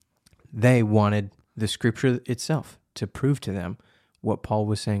They wanted the scripture itself to prove to them what Paul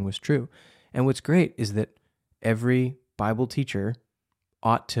was saying was true. And what's great is that every Bible teacher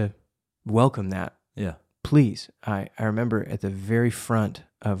ought to welcome that. Yeah. Please. I remember at the very front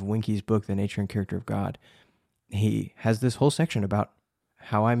of Winke's book, The Nature and Character of God, he has this whole section about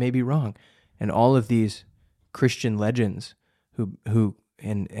how I may be wrong. And all of these Christian legends who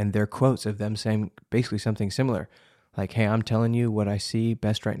and their quotes of them saying basically something similar. Like, hey, I'm telling you what I see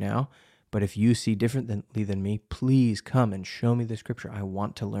best right now, but if you see differently than me, please come and show me the scripture. I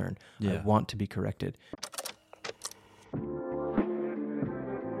want to learn. Yeah. I want to be corrected.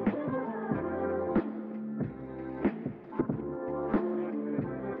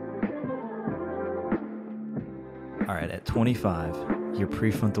 All right, at 25, your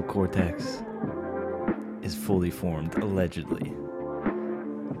prefrontal cortex is fully formed, allegedly.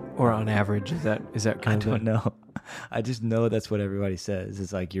 Or on average, is that I kind of don't know. I just know that's what everybody says.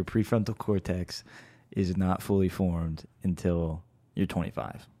 It's like your prefrontal cortex is not fully formed until you're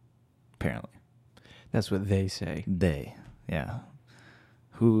 25, apparently. That's what they say. They, yeah.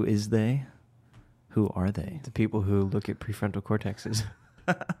 Who is they? Who are they? The people who look at prefrontal cortexes.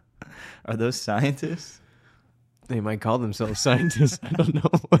 Are those scientists? They might call themselves scientists. I don't know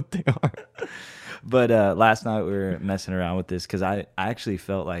what they are. But last night we were messing around with this because I actually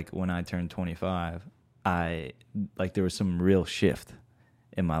felt like when I turned 25, there was some real shift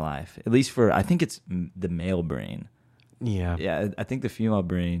in my life. At least I think it's the male brain. Yeah. Yeah, I think the female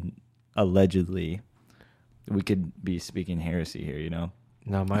brain, allegedly, we could be speaking heresy here, you know?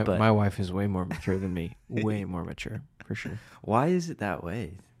 No, my wife is way more mature than me. Way more mature, for sure. Why is it that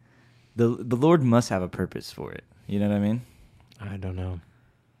way? The Lord must have a purpose for it. You know what I mean? I don't know.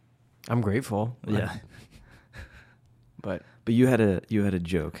 I'm grateful. Yeah. But you had a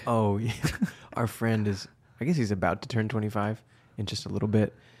joke. Oh, yeah. Our friend I guess he's about to turn 25 in just a little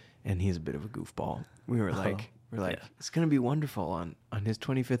bit, and he's a bit of a goofball. We're like, yeah. It's going to be wonderful on his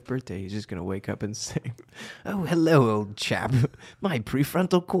 25th birthday. He's just going to wake up and say, oh, hello, old chap. My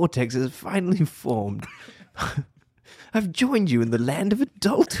prefrontal cortex is finally formed. I've joined you in the land of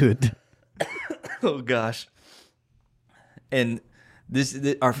adulthood. Oh, gosh. And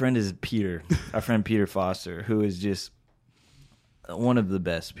our friend is Peter, our friend Peter Foster, who is just one of the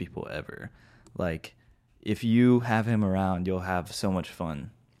best people ever. Like, if you have him around, you'll have so much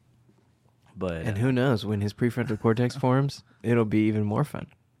fun. But and who knows, when his prefrontal cortex forms, it'll be even more fun.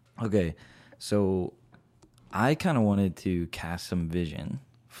 Okay, so I kind of wanted to cast some vision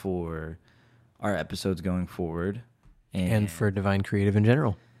for our episodes going forward. And for Divine Creative in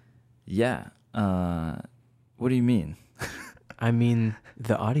general. Yeah. What do you mean? I mean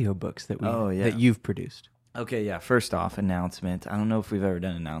the audiobooks that you've produced. Okay, yeah. First off, announcement. I don't know if we've ever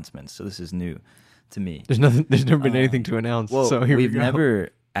done announcements, so this is new to me. There's never been anything to announce. Well, so here we've we go. never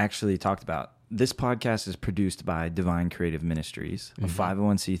actually talked about. This podcast is produced by Divine Creative Ministries, a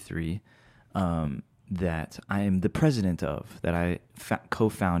 501c3 that I am the president of, that I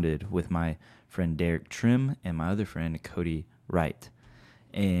co-founded with my friend Derek Trim and my other friend Cody Wright.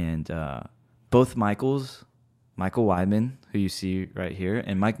 And both Michael Weidman, who you see right here,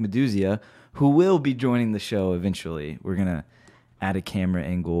 and Mike Meduzia, who will be joining the show eventually. We're going to add a camera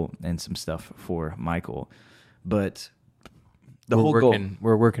angle and some stuff for Michael. But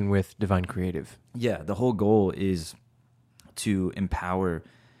we're working with Divine Creative. Yeah, the whole goal is to empower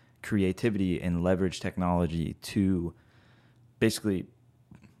creativity and leverage technology to basically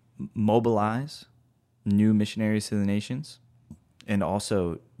mobilize new missionaries to the nations, and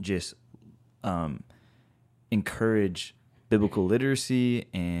also just encourage biblical literacy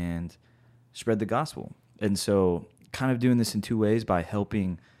and spread the gospel. And so kind of doing this in two ways, by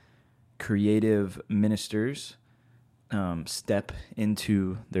helping creative ministers step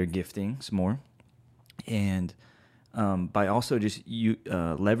into their giftings more, and by also just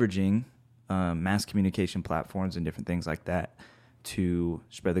leveraging mass communication platforms and different things like that to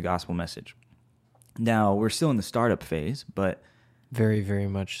spread the gospel message. Now, we're still in the startup phase, but very, very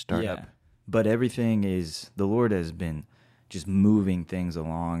much startup. Yeah, but everything the Lord has been just moving things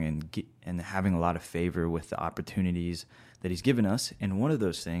along and having a lot of favor with the opportunities that He's given us. And one of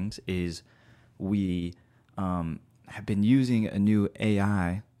those things is we have been using a new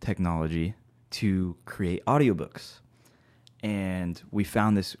AI technology to create audiobooks. And we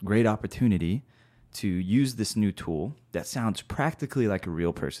found this great opportunity to use this new tool that sounds practically like a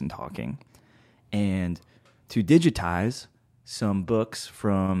real person talking, and to digitize some books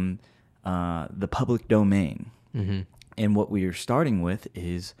from the public domain. Mm-hmm. And what we are starting with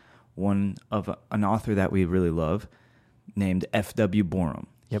is an author that we really love named F.W. Boreham.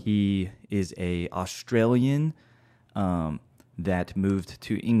 Yep. He is a Australian that moved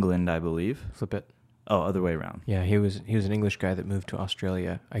to England, I believe. Flip it. Oh, other way around. Yeah, he was an English guy that moved to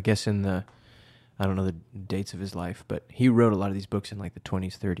Australia. I guess I don't know the dates of his life, but he wrote a lot of these books in like the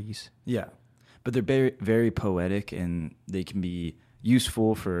 20s, 30s. Yeah. But they're very, very poetic, and they can be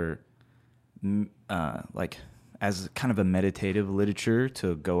useful for like as kind of a meditative literature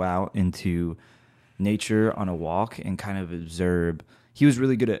to go out into nature on a walk and kind of observe. He was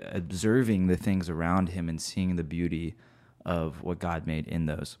really good at observing the things around him and seeing the beauty of what God made in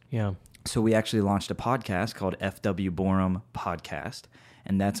those. Yeah. So we actually launched a podcast called FW Borum Podcast,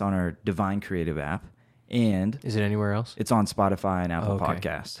 and that's on our Divine Creative app. And is it anywhere else? It's on Spotify and Apple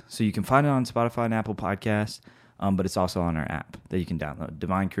Podcasts. So you can find it on Spotify and Apple Podcasts, but it's also on our app that you can download.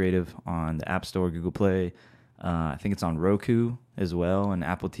 Divine Creative on the App Store, Google Play. I think it's on Roku as well, and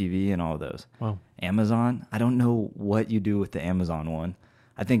Apple TV and all of those. Wow. Amazon, I don't know what you do with the Amazon one.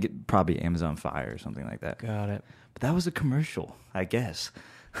 I think it probably Amazon Fire or something like that. Got it. But that was a commercial, I guess.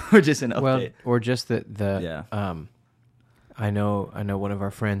 Or just an update. Well, or just I know one of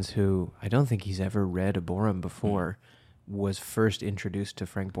our friends who I don't think he's ever read a Borum before was first introduced to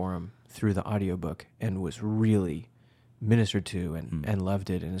Frank Borum through the audiobook and was really ministered to and loved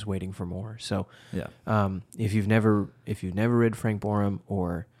it and is waiting for more. So if you've never read Frank Borum,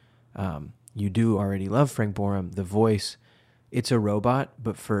 or you do already love Frank Borum, the voice, it's a robot,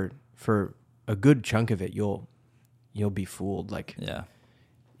 but for a good chunk of it you'll be fooled. Like,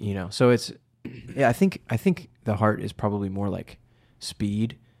 so it's, I think the heart is probably more like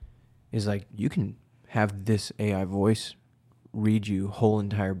speed, is like you can have this AI voice read you whole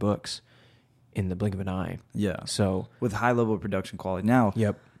entire books in the blink of an eye. Yeah. So with high level of production quality. Now,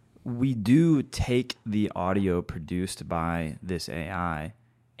 we do take the audio produced by this AI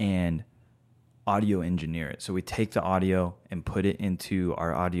and audio engineer it. So we take the audio and put it into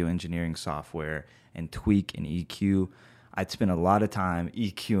our audio engineering software and tweak and EQ. I'd spend a lot of time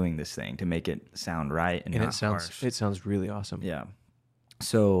EQing this thing to make it sound right and not harsh. It sounds really awesome. Yeah.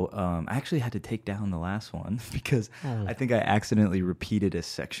 So I actually had to take down the last one because I think I accidentally repeated a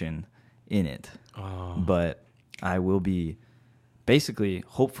section in it. Oh. But I will be basically,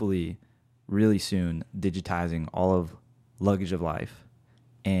 hopefully, really soon digitizing all of Luggage of Life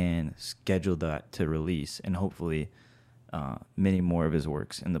and schedule that to release, and hopefully many more of his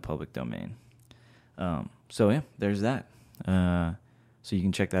works in the public domain. There's that. So you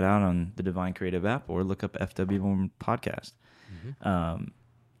can check that out on the Divine Creative app or look up FW Podcast. Mm-hmm.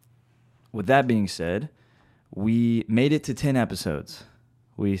 With that being said, we made it to 10 episodes.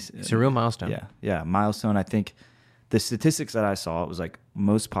 It's a real milestone. Yeah, milestone. I think the statistics that I saw, it was like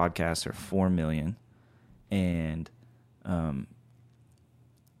most podcasts are 4 million, and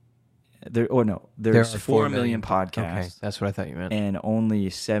there's 4 million podcasts. Okay, that's what I thought you meant. And only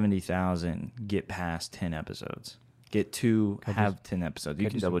 70,000 get past 10 episodes. Get to have 10 episodes. You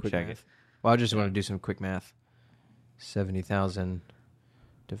can double check it. Well, I just want to do some quick math. 70,000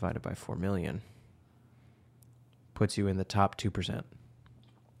 divided by 4 million puts you in the top 2%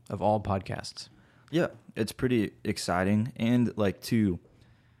 of all podcasts. Yeah, it's pretty exciting. And like to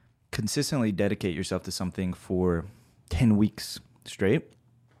consistently dedicate yourself to something for 10 weeks straight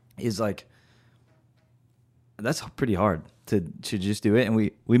is like, that's pretty hard to just do it. And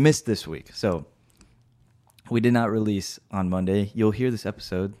we missed this week. So we did not release on Monday. You'll hear this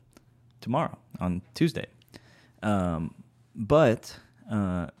episode tomorrow on Tuesday. But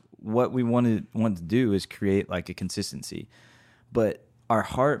what we want to do is create like a consistency. But our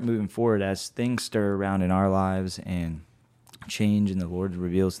heart moving forward, as things stir around in our lives and change, and the Lord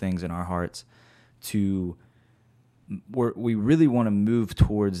reveals things in our hearts, we really want to move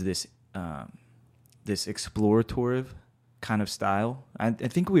towards this this explorative kind of style. I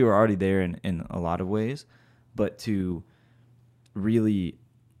think we were already there in a lot of ways, but to really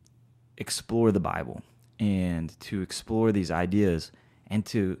explore the Bible and to explore these ideas and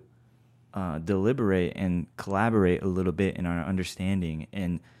to deliberate and collaborate a little bit in our understanding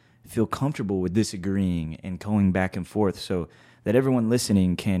and feel comfortable with disagreeing and going back and forth, so that everyone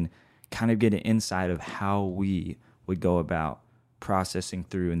listening can kind of get an insight of how we would go about processing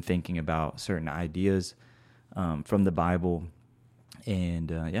through and thinking about certain ideas from the Bible.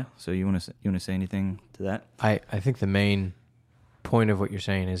 And so you want to say anything to that? I think the main point of what you're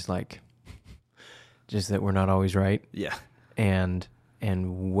saying is like just that we're not always right. Yeah. And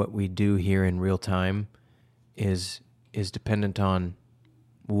what we do here in real time is dependent on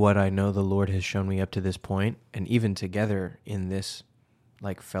what I know the Lord has shown me up to this point, and even together in this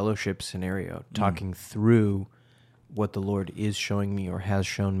like fellowship scenario, talking through what the Lord is showing me or has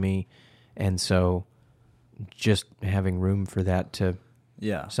shown me. And so just having room for that to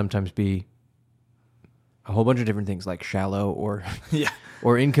sometimes be a whole bunch of different things like shallow or Yeah.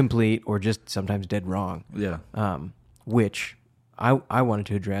 or incomplete or just sometimes dead wrong. Yeah. Which I wanted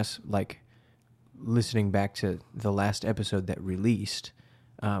to address, like listening back to the last episode that released,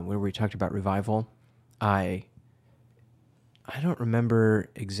 where we talked about revival. I don't remember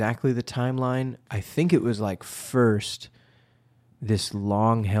exactly the timeline. I think it was like first this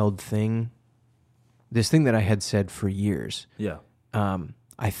long held thing, this thing that I had said for years. Yeah.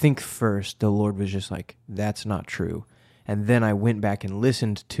 I think first the Lord was just like, that's not true. And then I went back and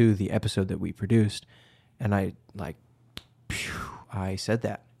listened to the episode that we produced, and I like, phew, I said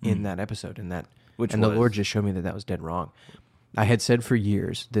that in that episode, and that, Which and the was? Lord just showed me that that was dead wrong. I had said for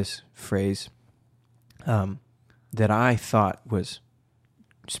years this phrase, that I thought was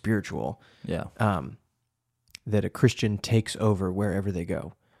spiritual, Yeah. that a Christian takes over wherever they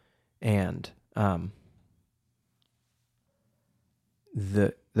go, and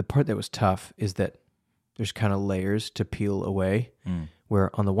the part that was tough is that there's kind of layers to peel away.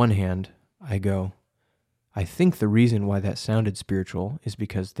 Where on the one hand, I go, I think the reason why that sounded spiritual is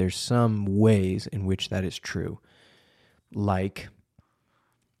because there's some ways in which that is true. Like,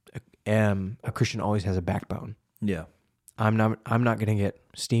 a Christian always has a backbone. Yeah. I'm not going to get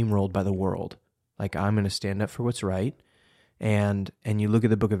steamrolled by the world. Like, I'm going to stand up for what's right. And you look at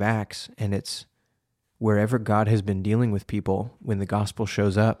the book of Acts, and it's wherever God has been dealing with people, when the gospel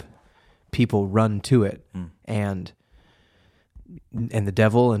shows up, people run to it. And the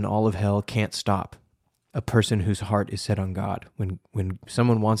devil and all of hell can't stop a person whose heart is set on God. When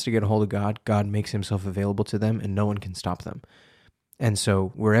someone wants to get a hold of God, God makes himself available to them, and no one can stop them. And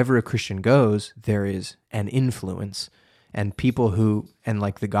so wherever a Christian goes, there is an influence, and people who, and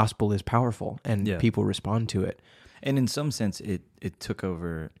like the gospel is powerful, and people respond to it. And in some sense, it took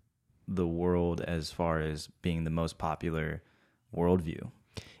over the world as far as being the most popular worldview.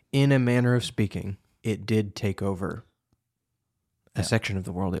 In a manner of speaking, it did take over a section of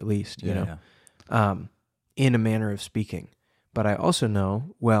the world, at least, you know, in a manner of speaking. But I also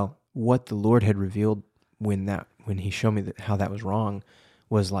know, well, what the Lord had revealed when he showed me how that was wrong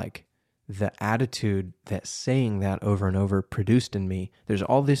was like the attitude that saying that over and over produced in me. There's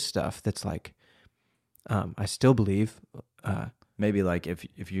all this stuff that's like, I still believe, maybe like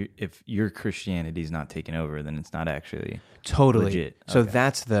if your Christianity is not taken over, then it's not actually totally legit. So Okay.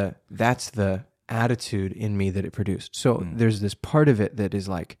 that's the attitude in me that it produced. So there's this part of it that is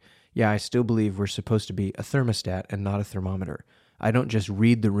like, yeah, I still believe we're supposed to be a thermostat and not a thermometer. I don't just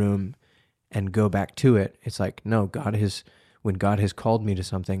read the room and go back to it. It's like, no, when God has called me to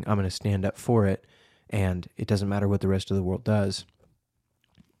something, I'm going to stand up for it, and it doesn't matter what the rest of the world does.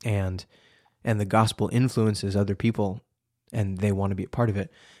 And the gospel influences other people, and they want to be a part of it.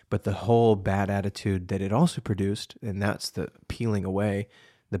 But the whole bad attitude that it also produced, and that's the peeling away,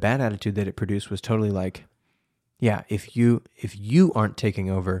 the bad attitude that it produced was totally like, yeah, if you aren't taking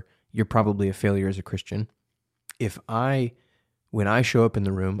over, you're probably a failure as a Christian. When I show up in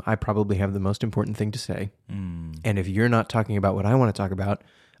the room, I probably have the most important thing to say. And if you're not talking about what I want to talk about,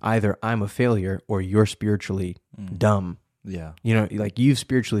 either I'm a failure or you're spiritually dumb. Yeah. You know, like you've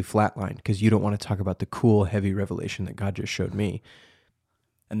spiritually flatlined because you don't want to talk about the cool, heavy revelation that God just showed me.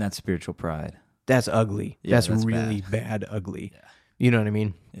 And that's spiritual pride. That's ugly. Yeah, that's that's really bad ugly. Yeah. You know what I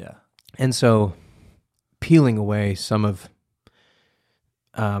mean? Yeah. And so peeling away some of,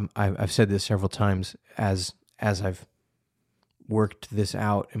 I've said this several times as I've worked this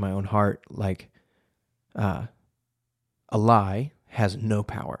out in my own heart, like a lie has no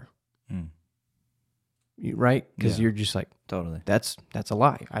power. Right? Because you're just like, Totally. that's a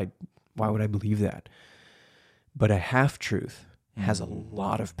lie. Why would I believe that? But a half-truth has a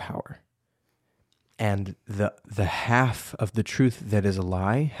lot of power. And the half of the truth that is a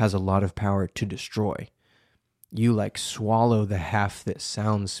lie has a lot of power to destroy. You like swallow the half that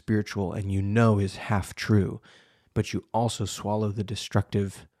sounds spiritual and you know is half true, but you also swallow the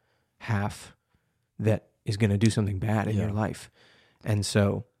destructive half that is going to do something bad in your life. And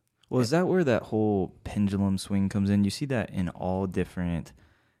so... Well, is that where that whole pendulum swing comes in? You see that in all different,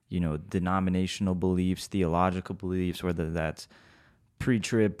 denominational beliefs, theological beliefs, whether that's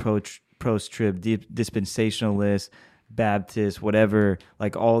pre-trib, post-trib, dispensationalist, Baptist, whatever,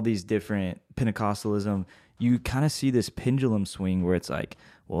 like all these different Pentecostalism. You kind of see this pendulum swing where it's like,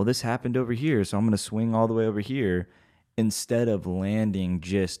 well, this happened over here, so I'm going to swing all the way over here, instead of landing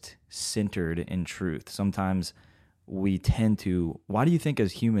just centered in truth. Sometimes we tend to, why do you think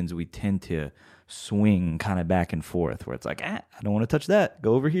as humans we tend to swing kind of back and forth where it's like, I don't want to touch that,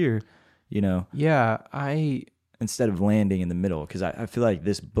 go over here, Yeah, instead of landing in the middle? Because I feel like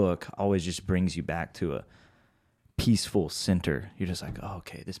this book always just brings you back to a peaceful center. You're just like, oh,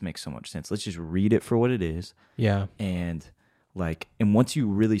 okay, this makes so much sense. Let's just read it for what it is. Yeah. And once you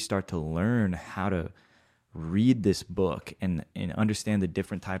really start to learn how to read this book and understand the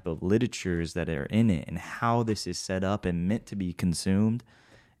different type of literatures that are in it and how this is set up and meant to be consumed,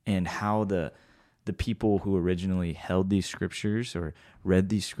 and how the people who originally held these scriptures or read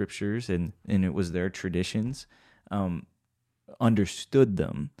these scriptures and it was their traditions, understood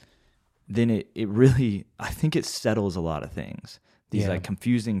them, then it really, I think it settles a lot of things. These like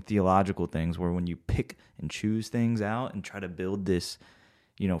confusing theological things where when you pick and choose things out and try to build this,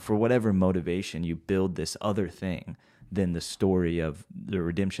 for whatever motivation, you build this other thing than the story of the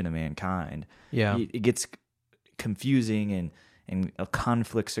redemption of mankind. Yeah. It gets confusing and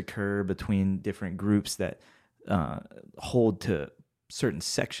conflicts occur between different groups that hold to certain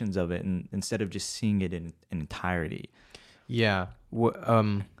sections of it, and instead of just seeing it in entirety. Yeah.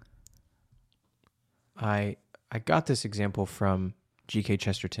 I got this example from G.K.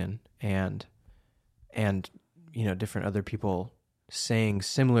 Chesterton and different other people saying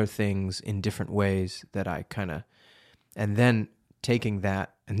similar things in different ways that I and then taking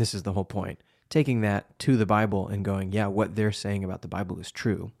that, and this is the whole point, taking that to the Bible and going, yeah, what they're saying about the Bible is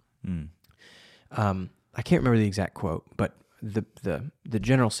true. I can't remember the exact quote, but the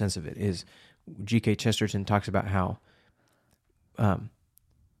general sense of it is G.K. Chesterton talks about how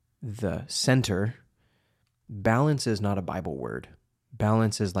the center, balance is not a Bible word.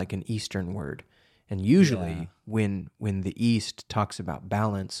 Balance is like an Eastern word. And usually when the East talks about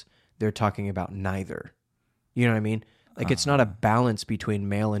balance, they're talking about neither. You know what I mean? Like it's not a balance between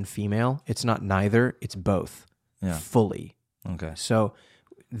male and female. It's not neither. It's both. Yeah. Fully. Okay. So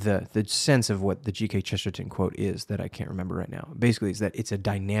the sense of what the G.K. Chesterton quote is that I can't remember right now, basically is that it's a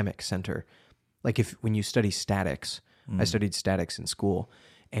dynamic center. Like when you study statics, I studied statics in school,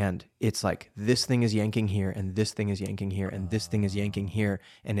 and it's like this thing is yanking here, and this thing is yanking here, and this thing is yanking here,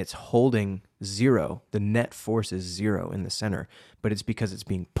 and it's holding zero. The net force is zero in the center, but it's because it's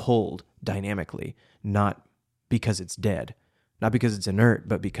being pulled dynamically, not because it's dead, not because it's inert,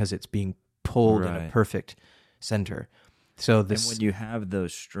 but because it's being pulled in a perfect center. So this, and when you have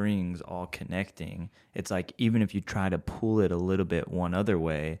those strings all connecting, it's like even if you try to pull it a little bit one other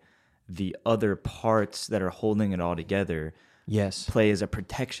way, the other parts that are holding it all together play as a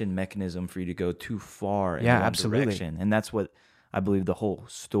protection mechanism for you to go too far in one direction. And that's what I believe the whole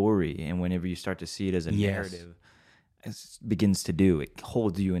story, and whenever you start to see it as a narrative, it begins to do. It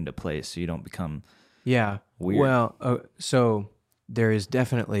holds you into place so you don't become weird. Well, so there is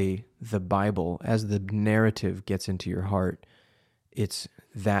definitely the Bible. As the narrative gets into your heart, it's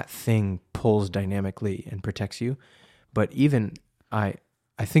that thing pulls dynamically and protects you. But even I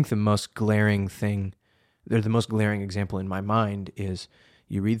think the most glaring thing, the most glaring example in my mind is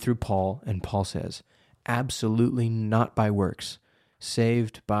you read through Paul, and Paul says, absolutely not by works,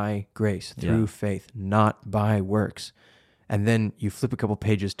 saved by grace through faith, not by works. And then you flip a couple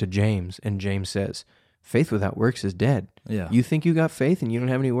pages to James, and James says, faith without works is dead. Yeah. You think you got faith and you don't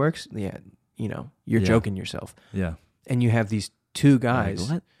have any works? Yeah, you're joking yourself. Yeah. And you have these two guys.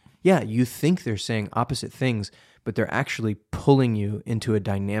 Like, what? Yeah, you think they're saying opposite things, but they're actually pulling you into a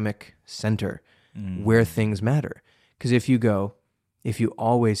dynamic center where things matter. Because if you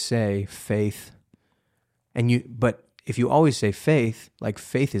always say faith, but if you always say faith, like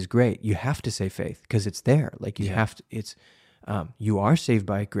faith is great, you have to say faith because it's there. Like you have to, you are saved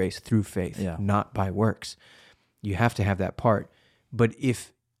by grace through faith, not by works. You have to have that part. But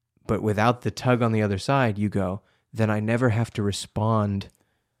without the tug on the other side, you go, then I never have to respond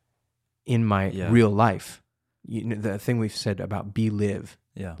in my real life. The thing we've said about believe,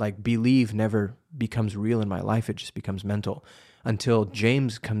 like believe never becomes real in my life. It just becomes mental until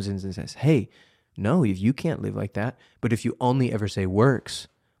James comes in and says, hey, no, you can't live like that. But if you only ever say works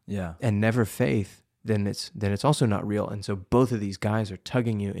and never faith, then it's also not real. And so both of these guys are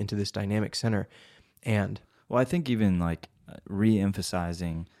tugging you into this dynamic center. And well, I think even like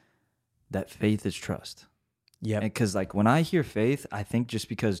re-emphasizing that faith is trust. Yeah. Because like when I hear faith, I think just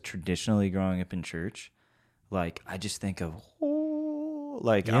because traditionally growing up in church, like I just think of, I'm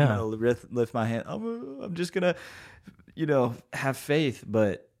going to lift my hand. I'm just going to, have faith.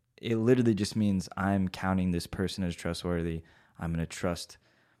 But it literally just means I'm counting this person as trustworthy. I'm going to trust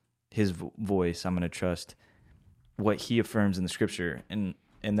his voice. I'm going to trust what he affirms in the scripture. And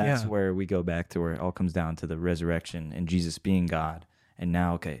that's where we go back to where it all comes down to the resurrection and Jesus being God. And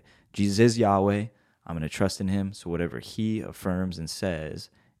now, okay, Jesus is Yahweh. I'm going to trust in him. So whatever he affirms and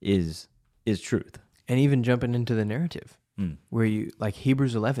says is truth. And even jumping into the narrative where you, like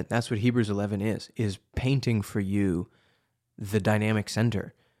Hebrews 11, that's what Hebrews 11 is painting for you the dynamic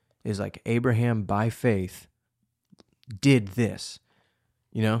center. Is like Abraham by faith did this.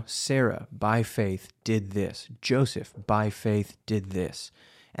 You know, Sarah, by faith, did this. Joseph, by faith, did this.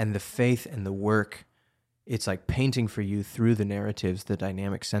 And the faith and the work, it's like painting for you through the narratives, the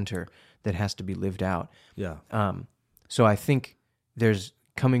dynamic center that has to be lived out. Yeah. So I think there's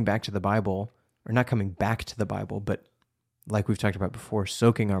coming back to the Bible, or not coming back to the Bible, but like we've talked about before,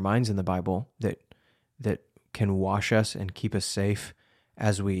 soaking our minds in the Bible that can wash us and keep us safe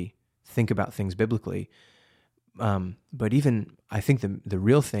as we think about things biblically. But even I think the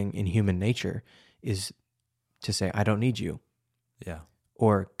real thing in human nature is to say, I don't need you. Yeah.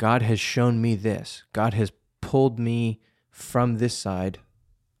 Or God has shown me this. God has pulled me from this side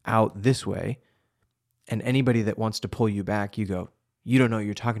out this way. And anybody that wants to pull you back, you go, you don't know what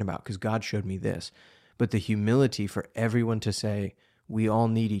you're talking about because God showed me this. But the humility for everyone to say, we all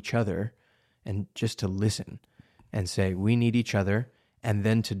need each other, and just to listen and say, we need each other, and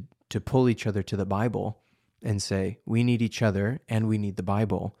then to pull each other to the Bible and say, we need each other and we need the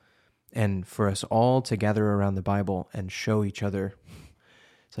Bible. And for us all to gather around the Bible and show each other,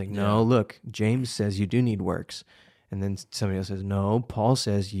 it's like, no, look, James says you do need works. And then somebody else says, no, Paul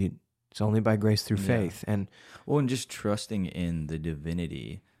says it's only by grace through faith. And just trusting in the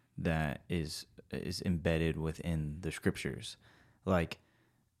divinity that is embedded within the scriptures. Like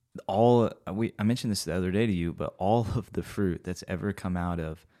I mentioned this the other day to you, but all of the fruit that's ever come out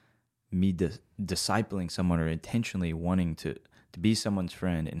of me discipling someone or intentionally wanting to be someone's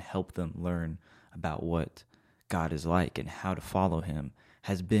friend and help them learn about what God is like and how to follow him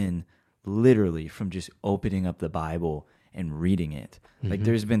has been literally from just opening up the Bible and reading it. Mm-hmm. Like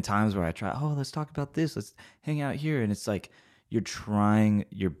there's been times where I try, let's talk about this, let's hang out here. And it's like, you're trying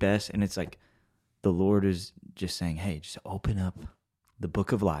your best. And it's like, the Lord is just saying, hey, just open up the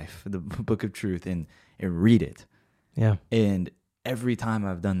book of life, the book of truth, and read it. Yeah. And every time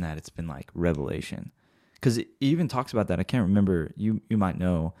I've done that, it's been like revelation. Because it even talks about that. I can't remember, you might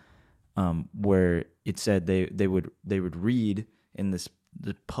know, where it said they would read in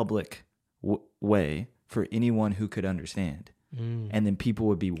the public way for anyone who could understand. And then people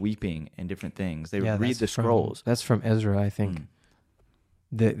would be weeping and different things. They would read the scrolls. That's from Ezra, I think.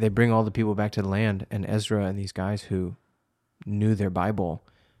 They bring all the people back to the land, and Ezra and these guys who knew their Bible,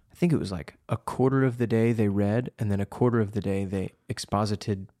 I think it was like a quarter of the day they read, and then a quarter of the day they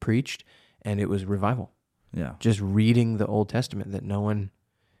exposited, preached, and it was revival. Yeah. Just reading the Old Testament that no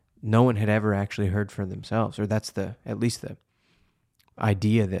one had ever actually heard for themselves, or that's at least the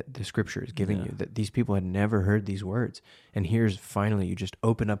idea that the scripture is giving you, that these people had never heard these words. And here's finally, you just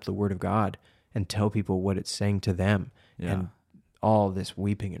open up the word of God and tell people what it's saying to them. Yeah. And all this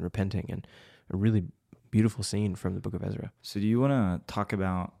weeping and repenting, and a really beautiful scene from the book of Ezra. So do you want to talk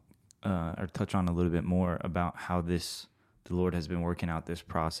about or touch on a little bit more about how the Lord has been working out this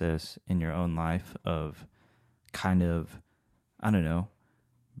process in your own life of kind of, I don't know,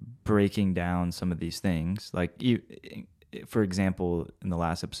 breaking down some of these things? Like for example, in the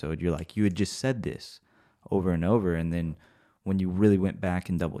last episode, you're like, you had just said this over and over. And then when you really went back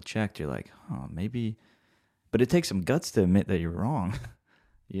and double checked, you're like, maybe, but it takes some guts to admit that you're wrong.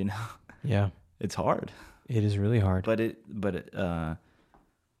 You know? Yeah. It's hard. It is really hard. But you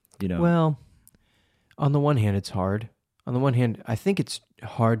know. Well, on the one hand, it's hard. On the one hand, I think it's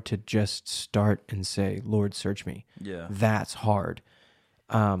hard to just start and say, Lord, search me. Yeah. That's hard.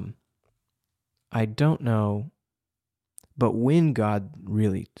 I don't know. But when God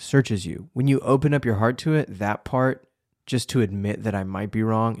really searches you, when you open up your heart to it, that part, just to admit that I might be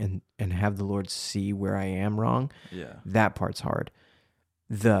wrong and have the Lord see where I am wrong, that part's hard.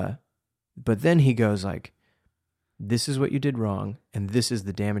 But then he goes like, this is what you did wrong, and this is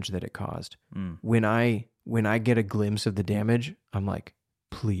the damage that it caused. When I get a glimpse of the damage, I'm like,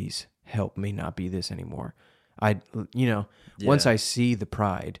 please help me not be this anymore. Once I see the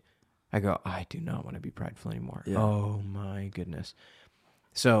pride, I go, I do not want to be prideful anymore. Yeah. Oh my goodness.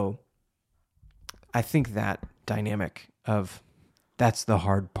 So I think that dynamic that's the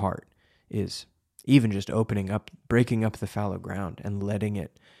hard part, is even just opening up, breaking up the fallow ground and letting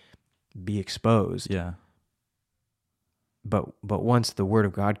it be exposed. Yeah. But once the word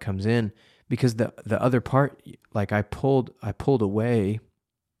of God comes in, because the other part, like I pulled away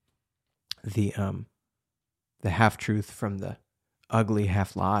the half truth from the ugly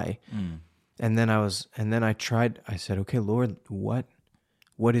half lie. And then I said, okay, Lord, what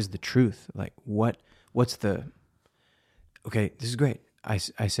is the truth? Like what's the, okay, this is great. I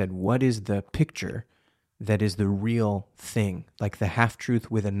said, what is the picture that is the real thing? Like the half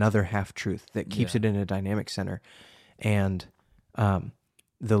truth with another half truth that keeps it in a dynamic center. And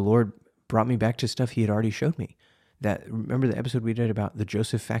the Lord brought me back to stuff he had already showed me. Remember the episode we did about the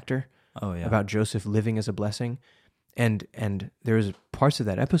Joseph factor? Oh yeah. About Joseph living as a blessing? And there was parts of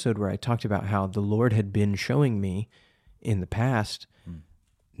that episode where I talked about how the Lord had been showing me in the past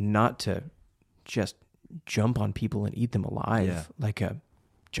not to just jump on people and eat them alive like a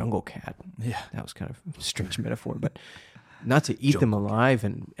jungle cat. Yeah. That was kind of a strange metaphor, but not to eat them alive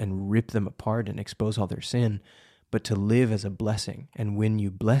and rip them apart and expose all their sin, but to live as a blessing. And when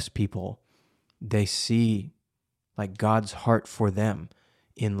you bless people, they see like God's heart for them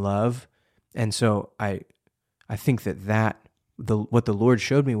in love. And so I think what the Lord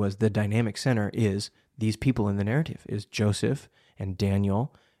showed me was the dynamic center is these people in the narrative, is Joseph and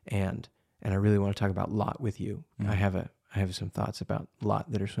Daniel, and I really want to talk about Lot with you. I have some thoughts about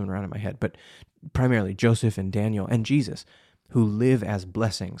Lot that are swimming around in my head, but primarily Joseph and Daniel and Jesus, who live as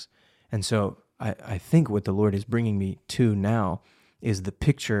blessings. And so I think what the Lord is bringing me to now is the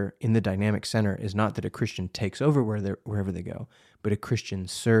picture in the dynamic center is not that a Christian takes over wherever they go, but a Christian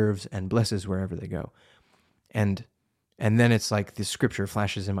serves and blesses wherever they go. And then it's like the scripture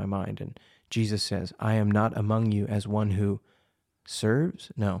flashes in my mind, and Jesus says, I am not among you as one who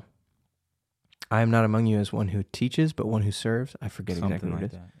serves. No. I am not among you as one who teaches, but one who serves. I forget Something exactly what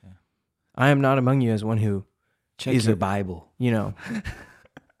like it is. that. Yeah. I am not among you as one who Check is your Bible.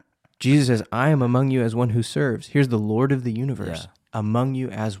 Jesus says, I am among you as one who serves. Here's the Lord of the universe, Yeah. among you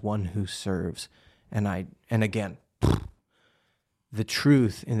as one who serves. And again, the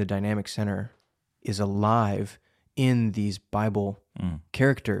truth in the dynamic center is alive in these Bible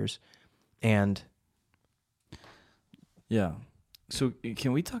characters. And yeah. So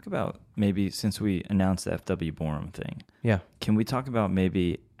can we talk about maybe, since we announced the F.W. Borum thing, can we talk about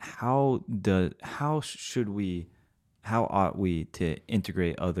maybe how ought we to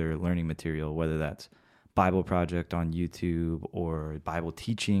integrate other learning material, whether that's Bible Project on YouTube or Bible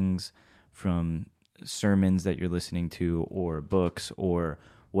teachings from sermons that you're listening to or books or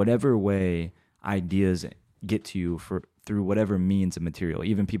whatever way ideas get to you through whatever means of material,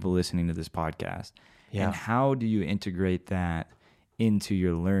 even people listening to this podcast. Yeah. And how do you integrate that into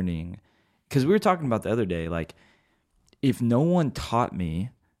your learning? Because we were talking about the other day, like, if no one taught me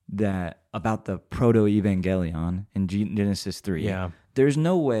that about the proto-evangelion in Genesis 3, there's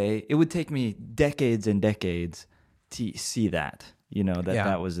no way, it would take me decades and decades to see that,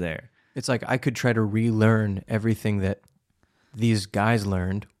 that was there. It's like I could try to relearn everything that these guys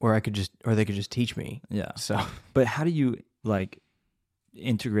learned, or they could just teach me. Yeah. So, but how do you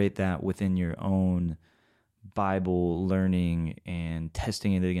integrate that within your own Bible learning and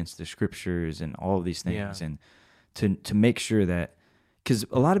testing it against the scriptures and all of these things, and to make sure that, because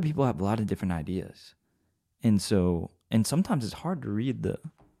a lot of people have a lot of different ideas, and sometimes it's hard to read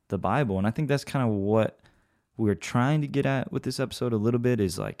the Bible, and I think that's kind of what we're trying to get at with this episode a little bit,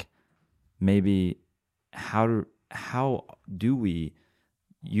 is like maybe how do we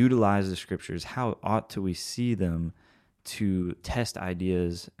utilize the scriptures? How ought to we see them to test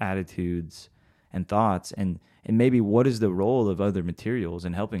ideas, attitudes, and thoughts, and maybe what is the role of other materials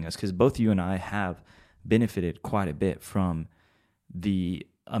in helping us? Because both you and I have benefited quite a bit from the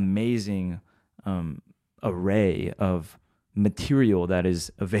amazing array of material that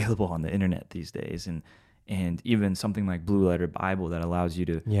is available on the internet these days, and even something like Blue Letter Bible that allows you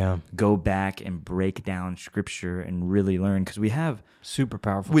to go back and break down scripture and really learn, because we have super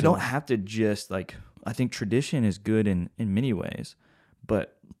powerful. We don't have to just I think tradition is good in many ways,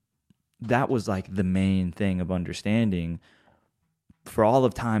 but that was like the main thing of understanding for all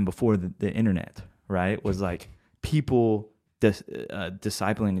of time before the internet, right? Was like people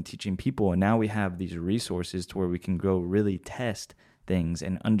discipling and teaching people, and now we have these resources to where we can go really test things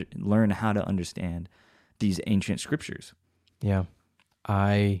and learn how to understand these ancient scriptures. Yeah.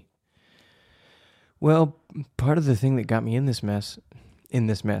 Well, part of the thing that got me in this mess,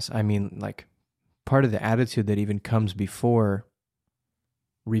 I mean, like, part of the attitude that even comes before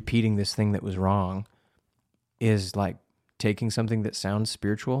repeating this thing that was wrong is like taking something that sounds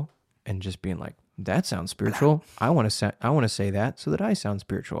spiritual and just being like, that sounds spiritual. I want to say that so that I sound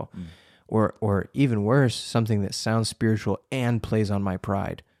spiritual. Or even worse, something that sounds spiritual and plays on my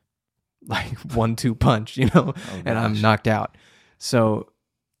pride. Like 1-2 punch, and I'm knocked out. So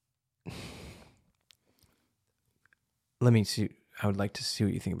let me see. I would like to see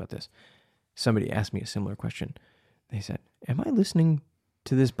what you think about this. Somebody asked me a similar question. They said, am I listening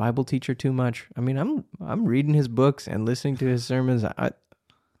to this Bible teacher too much? I mean, I'm reading his books and listening to his sermons. I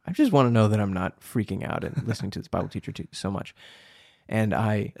just want to know that I'm not freaking out and listening to this Bible teacher so much. And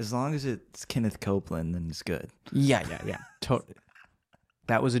as long as it's Kenneth Copeland, then it's good. Yeah. Totally.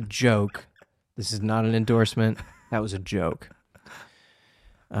 That was a joke. This is not an endorsement. That was a joke.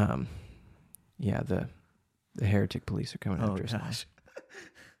 The heretic police are coming after us. Gosh.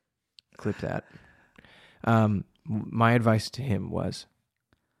 Clip that. my advice to him was,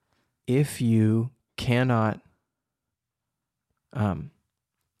 if you cannot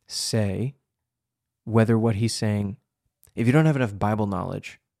say whether what he's saying, if you don't have enough Bible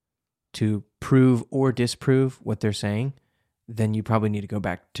knowledge to prove or disprove what they're saying, then you probably need to go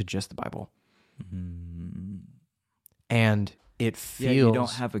back to just the Bible. Mm. And it feels... Yeah, you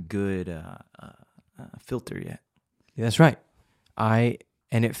don't have a good filter yet. That's right.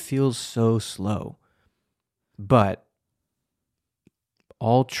 And it feels so slow. But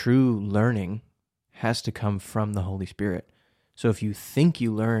all true learning has to come from the Holy Spirit. So if you think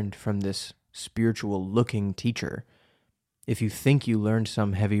you learned from this spiritual looking teacher, if you think you learned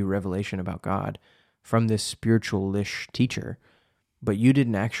some heavy revelation about God from this spiritual-ish teacher, but you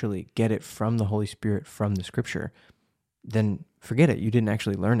didn't actually get it from the Holy Spirit, from the Scripture, then forget it. You didn't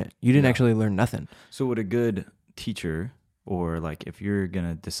actually learn it. You didn't actually learn nothing. So would a good teacher, or like if you're going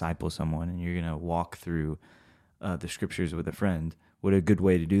to disciple someone and you're going to walk through the Scriptures with a friend, would a good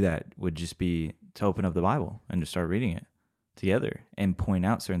way to do that would just be to open up the Bible and to start reading it together and point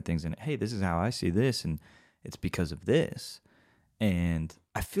out certain things and, hey, this is how I see this, and it's because of this. And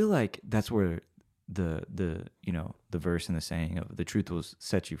I feel like that's where the verse and the saying of the truth will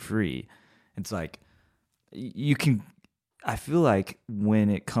set you free. It's like you can, I feel like when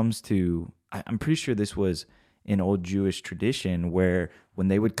it comes to, I'm pretty sure this was an old Jewish tradition where when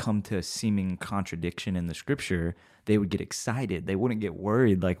they would come to a seeming contradiction in the Scripture, they would get excited. They wouldn't get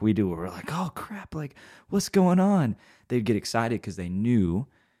worried like we do. We're like, oh crap, like what's going on? They'd get excited because they knew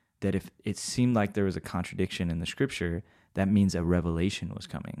that if it seemed like there was a contradiction in the Scripture, that means a revelation was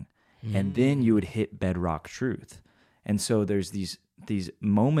coming. And then you would hit bedrock truth. And so there's these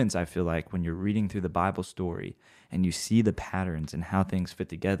moments, I feel like, when you're reading through the Bible story and you see the patterns and how things fit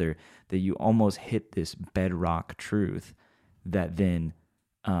together, that you almost hit this bedrock truth that then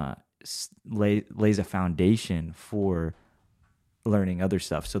lays a foundation for learning other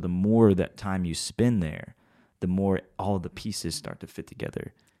stuff. So the more that time you spend there, the more all the pieces start to fit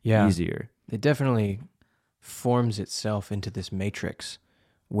together easier. It definitely forms itself into this matrix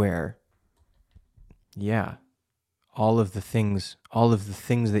where, all of the things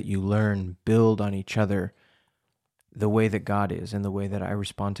that you learn build on each other, the way that God is and the way that I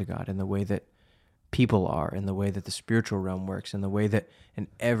respond to God and the way that people are and the way that the spiritual realm works and the way that and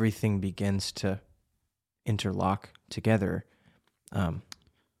everything begins to interlock together.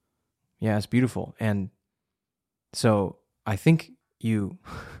 It's beautiful. And so I think you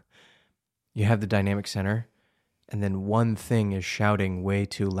have the dynamic center, and then one thing is shouting way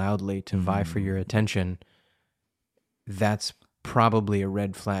too loudly to vie for your attention. That's probably a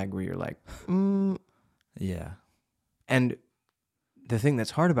red flag where you're like, Yeah. And the thing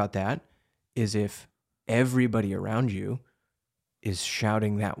that's hard about that is if everybody around you is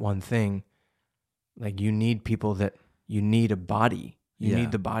shouting that one thing, like you need a body. You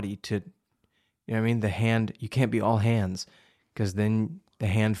need the body to, you know what I mean? The hand, you can't be all hands because then the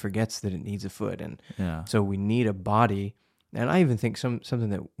hand forgets that it needs a foot. And so we need a body. And I even think something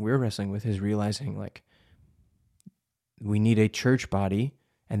that we're wrestling with is realizing like we need a church body,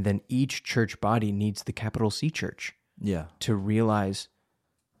 and then each church body needs the capital C church. Yeah. To realize,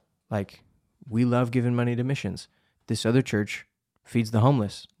 like, we love giving money to missions. This other church feeds the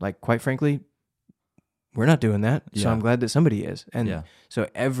homeless. Like, quite frankly, we're not doing that. So I'm glad that somebody is. And so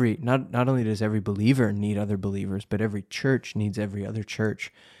not only does every believer need other believers, but every church needs every other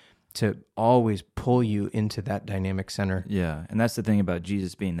church to always pull you into that dynamic center. Yeah. And that's the thing about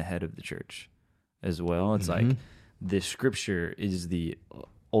Jesus being the head of the church as well. It's like the Scripture is the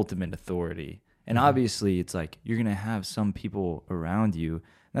ultimate authority. And obviously it's like you're going to have some people around you. And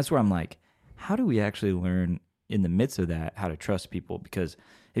that's where I'm like, how do we actually learn in the midst of that how to trust people? Because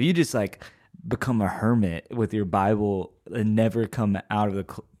if you just like become a hermit with your Bible and never come out of the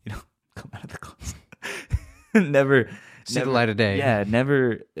closet, never see the light of day. Yeah,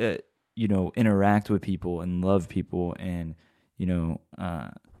 never interact with people and love people, and you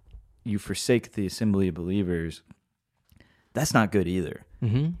forsake the assembly of believers. That's not good either.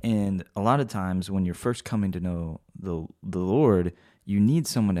 And a lot of times when you're first coming to know the Lord, you need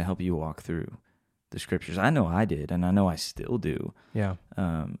someone to help you walk through the Scriptures. I know I did, and I know I still do. Yeah.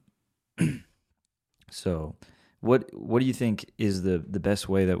 So what do you think is the best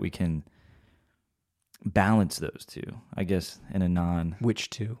way that we can balance those two, I guess, in a Which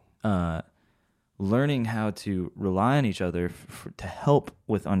two? Learning how to rely on each other to help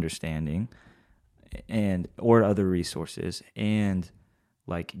with understanding or other resources, and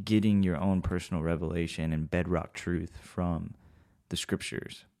like getting your own personal revelation and bedrock truth from the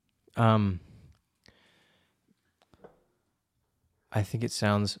Scriptures? I think it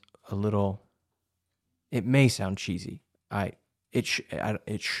sounds a little it may sound cheesy.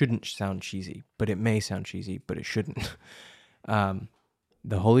 It shouldn't sound cheesy, but it may sound cheesy, but it shouldn't.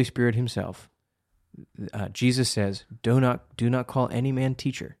 The Holy Spirit himself, Jesus says, do not call any man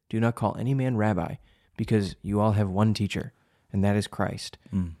teacher. Do not call any man rabbi, because you all have one teacher, and that is Christ.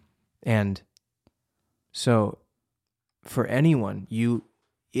 And so for anyone,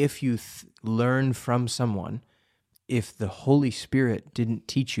 if you learn from someone, if the Holy Spirit didn't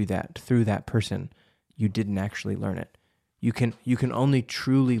teach you that through that person, you didn't actually learn it. You can only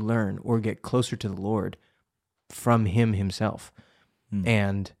truly learn or get closer to the Lord from him himself.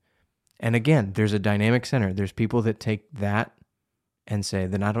 And again, there's a dynamic center. There's people that take that and say,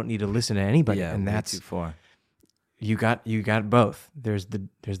 then I don't need to listen to anybody. Yeah, and way that's too far. You got both. There's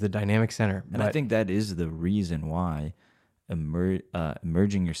the dynamic center. And I think that is the reason why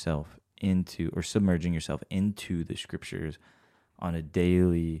immersing yourself into or submerging yourself into the scriptures on a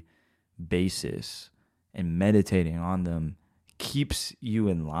daily basis and meditating on them keeps you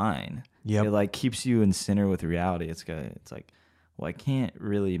in line. Yep. It like keeps you in center with reality. It's like, well, I can't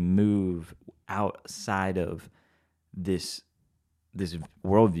really move outside of this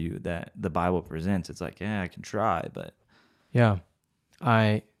worldview that the Bible presents. It's like, yeah, I can try, but yeah,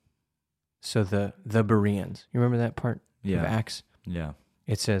 so the Bereans, you remember that part of Acts? Yeah.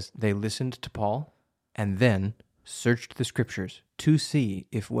 It says they listened to Paul and then searched the scriptures to see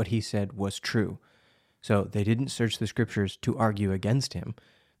if what he said was true. So they didn't search the scriptures to argue against him.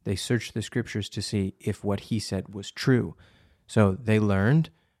 They searched the scriptures to see if what he said was true. So they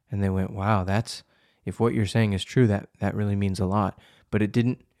learned and they went, wow, if what you're saying is true, that really means a lot. But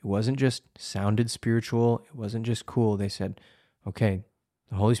it wasn't just sounded spiritual. It wasn't just cool. They said, okay,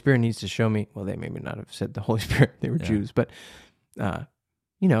 the Holy Spirit needs to show me. Well, they maybe not have said the Holy Spirit. They were Jews, but, I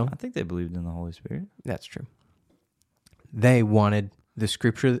think they believed in the Holy Spirit. That's true. They wanted the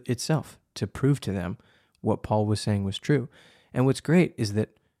scripture itself to prove to them what Paul was saying was true. And what's great is that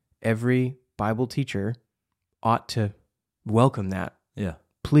every Bible teacher ought to welcome that. Yeah.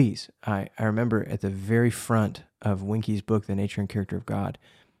 Please. I remember at the very front of Winky's book, The Nature and Character of God,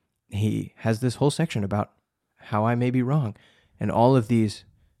 he has this whole section about how I may be wrong. And all of these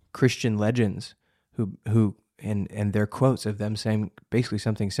Christian legends who and their quotes of them saying basically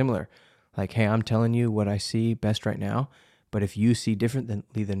something similar. Like, hey, I'm telling you what I see best right now, but if you see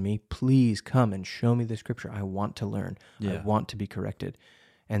differently than me, please come and show me the scripture. I want to learn. I want to be corrected.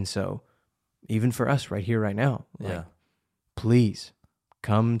 And so even for us right here, right now, please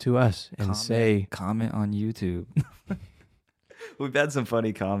come to us and comment on YouTube. We've had some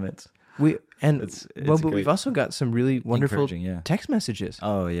funny comments. But we've also got some really wonderful text messages.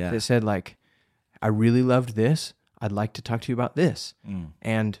 Oh yeah, that said like, I really loved this. I'd like to talk to you about this,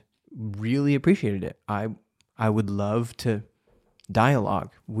 and really appreciated it. I would love to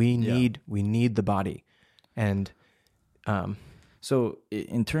dialogue. We need the body, and so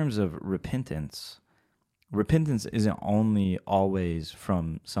in terms of repentance isn't only always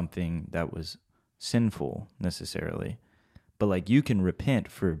from something that was sinful necessarily, but like you can repent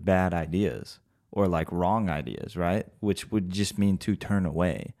for bad ideas or like wrong ideas, right? Which would just mean to turn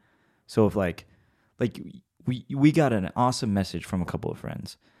away. So if like we got an awesome message from a couple of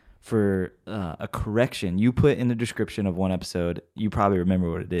friends for a correction you put in the description of one episode. You probably remember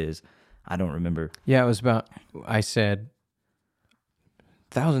what it is. I don't remember. Yeah, it was about, I said,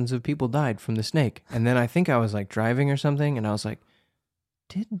 thousands of people died from the snake. And then I think I was like driving or something, and I was like,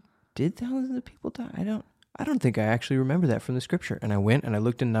 did thousands of people die? I don't think I actually remember that from the scripture. And I went and I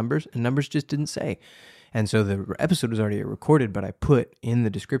looked in numbers, and numbers just didn't say. And so the episode was already recorded, but I put in the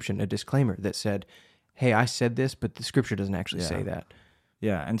description a disclaimer that said, hey, I said this, but the scripture doesn't actually say that.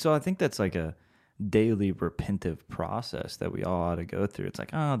 Yeah, and so I think that's like a daily repentive process that we all ought to go through. It's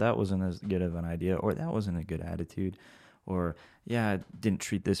like, oh, that wasn't as good of an idea, or that wasn't a good attitude, or yeah, I didn't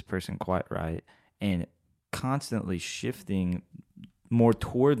treat this person quite right, and constantly shifting more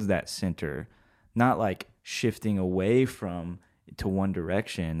towards that center, not like shifting away from to one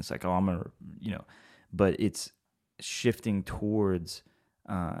direction. It's like, oh, I'm gonna, but it's shifting towards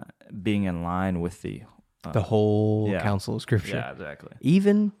being in line with the whole counsel of Scripture. Yeah, exactly.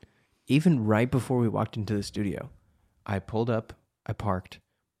 Even right before we walked into the studio, I pulled up, I parked,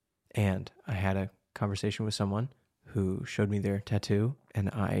 and I had a conversation with someone who showed me their tattoo, and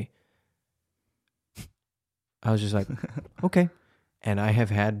I was just like, okay. And I have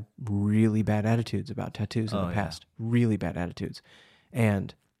had really bad attitudes about tattoos in the past. Really bad attitudes.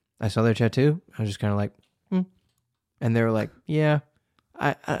 And I saw their tattoo. I was just kind of like, And they were like, yeah,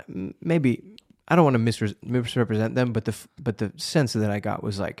 I maybe, I don't want to misrepresent them, but the sense that I got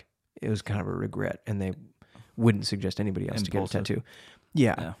was like, it was kind of a regret, and they wouldn't suggest anybody else to get a tattoo.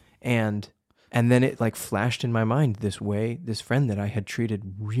 Yeah. And And then it like flashed in my mind this friend that I had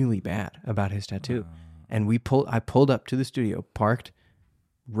treated really bad about his tattoo. And I pulled up to the studio, parked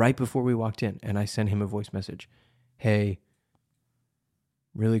right before we walked in, and I sent him a voice message. Hey,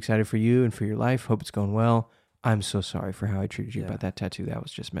 really excited for you and for your life. Hope it's going well. I'm so sorry for how I treated you about that tattoo. That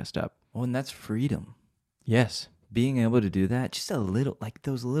was just messed up. Well, and that's freedom. Yes. Being able to do that, just a little, like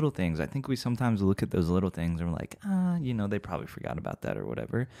those little things. I think we sometimes look at those little things and we're like, they probably forgot about that or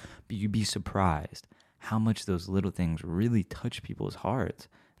whatever. But you'd be surprised how much those little things really touch people's hearts.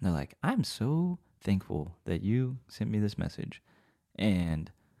 And they're like, I'm so thankful that you sent me this message. And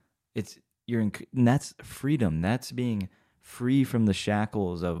and that's freedom. That's being free from the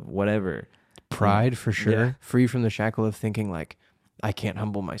shackles of whatever. Pride, for sure. Yeah. Free from the shackle of thinking like, I can't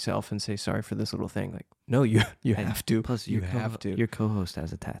humble myself and say sorry for this little thing. Like, no, you have to. Plus, you have to. Your co-host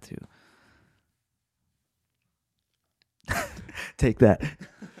has a tattoo. Take that.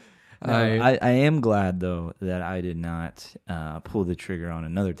 No, I am glad, though, that I did not pull the trigger on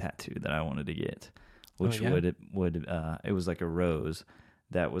another tattoo that I wanted to get, which it was like a rose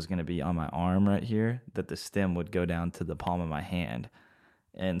that was going to be on my arm right here, that the stem would go down to the palm of my hand.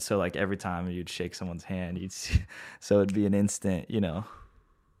 And so, like, every time you'd shake someone's hand, you'd see, so it'd be an instant, and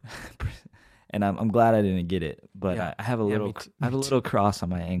I'm glad I didn't get it, but Yeah. I have a little cross on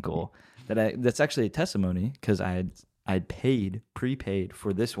my ankle that's actually a testimony, because I'd prepaid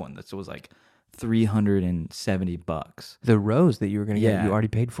for this one. That was like $370. The rose that you were going to get, you already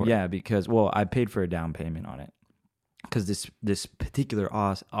paid for it. Yeah, because I paid for a down payment on it, because this particular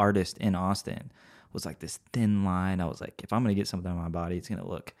artist in Austin was like this thin line. I was like, if I'm gonna get something on my body, it's gonna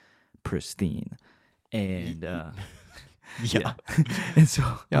look pristine, and Yeah. and so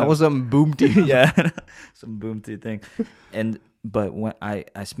That was some boom tea. yeah, some boom tea thing, but when I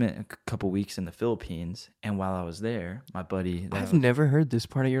spent a couple weeks in the Philippines, and while I was there, my buddy, I've never heard this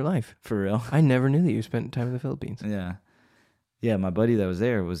part of your life. for real, I never knew that you spent time in the Philippines. yeah, my buddy that was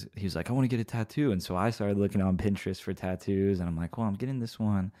there he was like, I want to get a tattoo, and so I started looking on Pinterest for tattoos, and I'm like, well, I'm getting this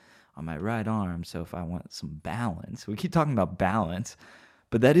one on my right arm, so if I want some balance, we keep talking about balance,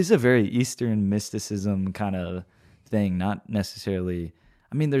 but that is a very Eastern mysticism kind of thing, not necessarily.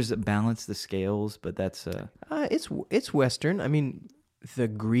 I mean, there's a balance the scales, but that's It's Western. I mean, the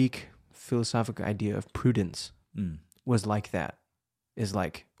Greek philosophical idea of prudence was like that. Is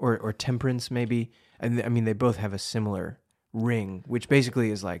like or temperance maybe. And I mean, they both have a similar ring, which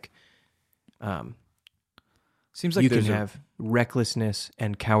basically is like seems like you can have recklessness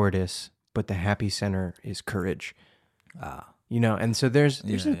and cowardice, but the happy center is courage. And so there's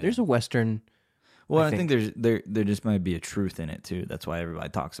a Western. Well, I think there just might be a truth in it too. That's why everybody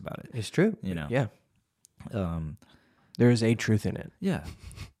talks about it. It's true. Yeah. There is a truth in it. Yeah,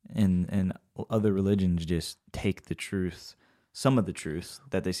 and other religions just take the truth, some of the truth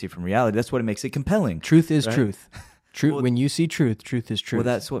that they see from reality. That's what makes it compelling. Truth is right? truth. When you see truth, truth is truth.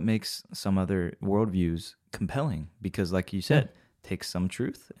 Well, that's what makes some other worldviews compelling, because, like you said, takes some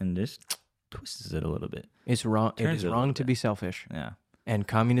truth and just twists it a little bit. It's wrong. It is wrong to be selfish. Yeah. And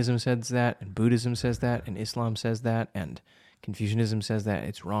communism says that, and Buddhism says that, and Islam says that, and Confucianism says that.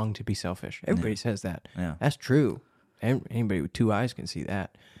 It's wrong to be selfish. Everybody says that. Yeah. That's true. Anybody with two eyes can see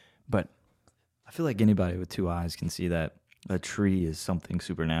that. But I feel like anybody with two eyes can see that a tree is something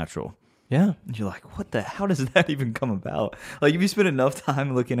supernatural. yeah, And you're like, how does that even come about? Like, if you spend enough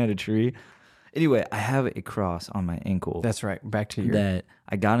time looking at a tree. Anyway, I have a cross on my ankle. that's right. Back to your... that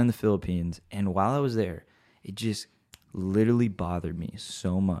I got in the Philippines, and while I was there, it just literally bothered me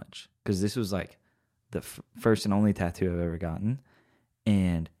so much, because this was like the first and only tattoo I've ever gotten,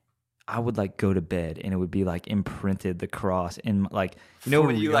 and I would like go to bed and it would be like imprinted, the cross, in like,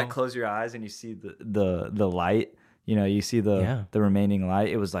 when you like close your eyes and you see the light, you see the remaining light.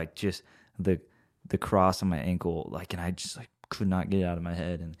 It was like just the cross on my ankle, like, and I just like could not get it out of my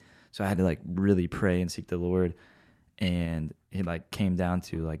head, and so I had to like really pray and seek the Lord, and it like came down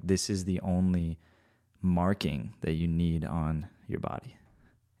to like, this is the only marking that you need on your body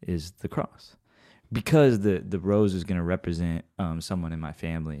is the cross, because the rose is going to represent someone in my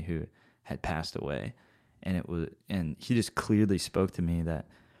family who had passed away, and he just clearly spoke to me that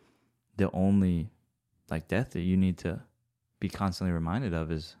the only like death that you need to be constantly reminded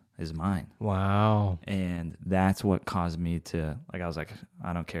of is mine. Wow. And that's what caused me to, like, I was like,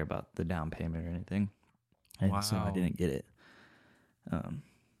 I don't care about the down payment or anything, and so I didn't get it.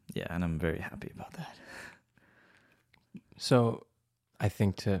 And I'm very happy about that. So I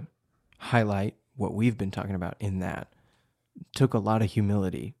think to highlight what we've been talking about in that, took a lot of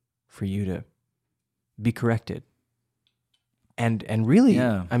humility for you to be corrected. And really,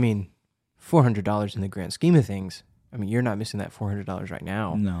 I mean, $400 in the grand scheme of things, I mean, you're not missing that $400 right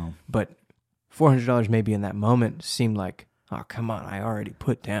now. No. But $400 maybe in that moment seemed like, oh, come on, I already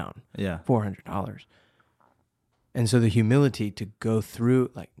put down Yeah. $400. And so the humility to go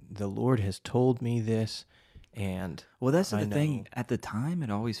through, like, the Lord has told me this, and Well, that's I the thing. know. At the time, it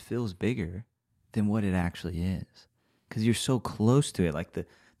always feels bigger than what it actually is, because you're so close to it. Like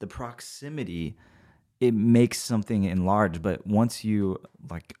the proximity, it makes something enlarged. But once you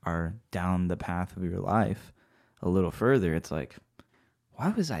like are down the path of your life a little further, it's like, why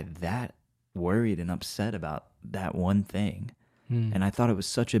was I that worried and upset about that one thing? And I thought it was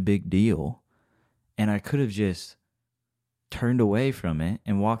such a big deal, and I could have just turned away from it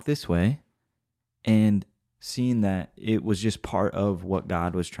and walked this way, and seen that it was just part of what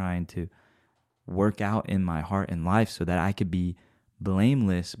God was trying to work out in my heart and life, so that I could be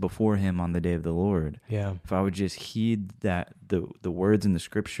blameless before Him on the day of the Lord. Yeah. If I would just heed that the words in the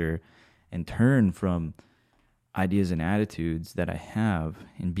Scripture and turn from ideas and attitudes that I have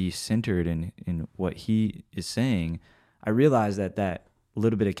and be centered in what He is saying, I realize that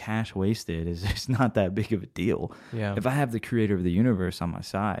little bit of cash wasted is it's not that big of a deal. Yeah. If I have the creator of the universe on my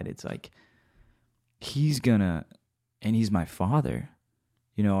side, it's like He's gonna, and He's my Father.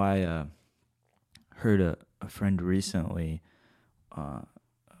 You know, I heard a friend recently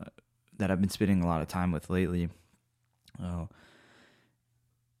that I've been spending a lot of time with lately.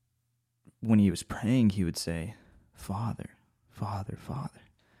 When he was praying, he would say, Father, Father, Father.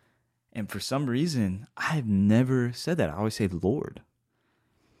 And for some reason, I've never said that. I always say Lord.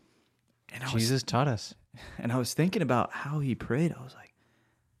 And Jesus taught us. And I was thinking about how he prayed. I was like,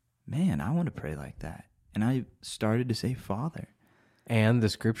 man, I want to pray like that. And I started to say Father. And the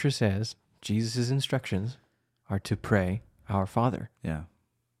scripture says Jesus' instructions are to pray our Father. Yeah.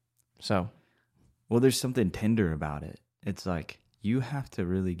 So, well, there's something tender about it. It's like you have to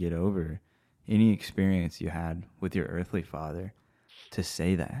really get over any experience you had with your earthly father to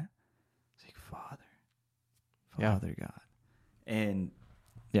say that. It's like, Father, Father God. And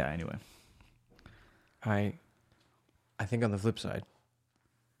yeah, anyway. I think on the flip side,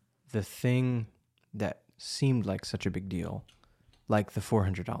 the thing that seemed like such a big deal, like the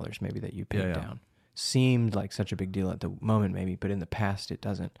 $400 maybe that you paid down, seemed like such a big deal at the moment maybe, but in the past it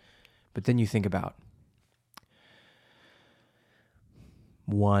doesn't. But then you think about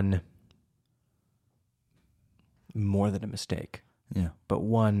one, more than a mistake, but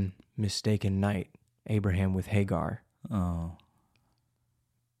one mistaken night, Abraham with Hagar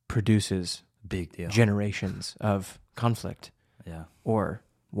produces big deal. generations of conflict. Yeah. Or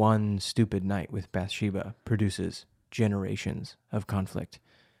one stupid night with Bathsheba produces generations of conflict.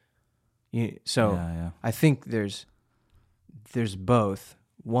 I think there's both.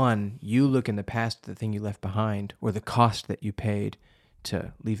 One, you look in the past, the thing you left behind, or the cost that you paid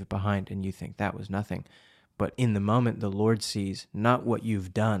to leave it behind, and you think that was nothing. But in the moment, the Lord sees not what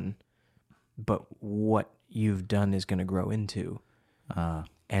you've done, but what you've done is going to grow into.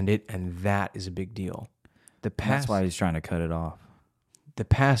 And that is a big deal. That's why He's trying to cut it off. The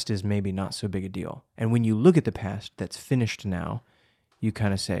past is maybe not so big a deal. And when you look at the past that's finished now, you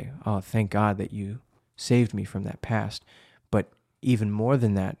kind of say, oh, thank God that you saved me from that past. But even more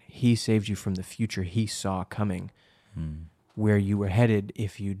than that, He saved you from the future He saw coming, where you were headed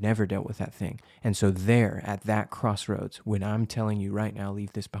if you'd never dealt with that thing. And so there, at that crossroads, when I'm telling you right now,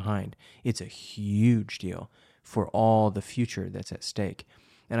 leave this behind, it's a huge deal for all the future that's at stake.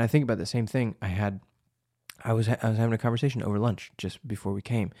 And I think about the same thing I was having a conversation over lunch just before we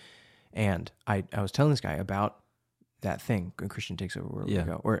came, and I was telling this guy about that thing, Christian Takes Over where we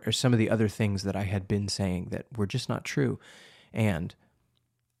go, or some of the other things that I had been saying that were just not true, and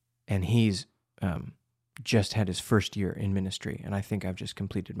he's just had his first year in ministry, and I think I've just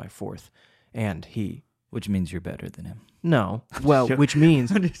completed my fourth, and which means you're better than him. No, well, which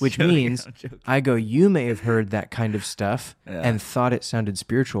means I go, you may have heard that kind of stuff and thought it sounded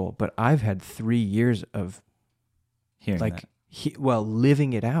spiritual, but I've had 3 years of hearing like that.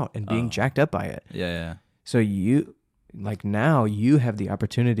 Living it out and being jacked up by it. Yeah. So now you have the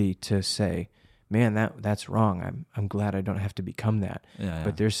opportunity to say, man, that's wrong. I'm glad I don't have to become that. Yeah.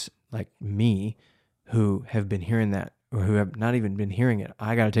 But there's like me who have been hearing that, or who have not even been hearing it.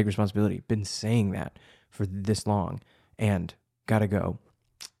 I got to take responsibility. Been saying that for this long, and got to go.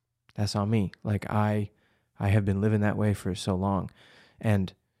 That's on me. Like I have been living that way for so long.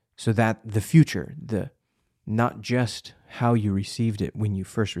 And so that the future, not just how you received it when you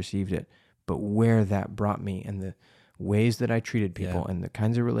first received it, but where that brought me and the ways that I treated people and the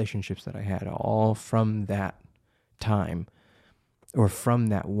kinds of relationships that I had, all from that time, or from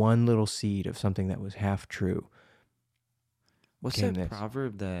that one little seed of something that was half true. What's that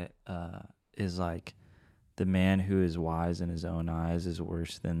proverb that is like, the man who is wise in his own eyes is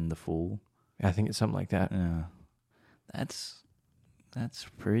worse than the fool? I think it's something like that. Yeah. That's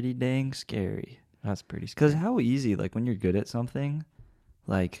pretty dang scary. That's pretty scary. Because how easy, like when you're good at something,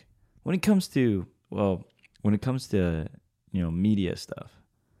 like when it comes to, media stuff,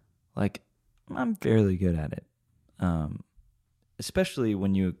 like I'm fairly good at it. Especially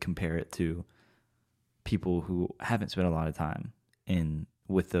when you compare it to people who haven't spent a lot of time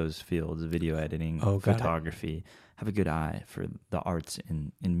with those fields, video editing, photography, have a good eye for the arts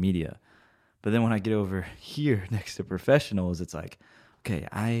in media. But then when I get over here next to professionals, it's like, okay,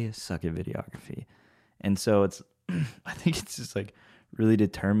 I suck at videography. And so I think it's just like really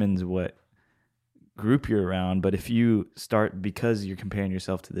determines what group you're around. But if you start, because you're comparing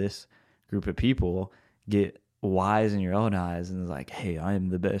yourself to this group of people, get wise in your own eyes and it's like, hey, I am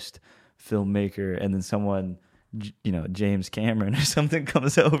the best filmmaker. And then someone, James Cameron or something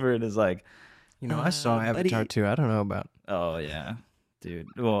comes over and is like, I saw Avatar 2. I don't know about. Oh, yeah, dude.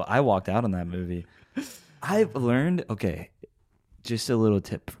 Well, I walked out on that movie. I've learned, okay, just a little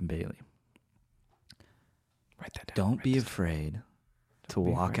tip from Bailey. Write that down. Don't be afraid to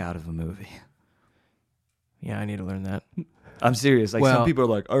walk out of a movie. Yeah, I need to learn that. I'm serious. Like, some people are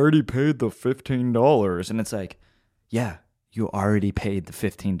like, I already paid the $15. And it's like, yeah, you already paid the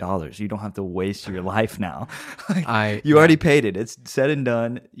 $15. You don't have to waste your life now. You already paid it. It's said and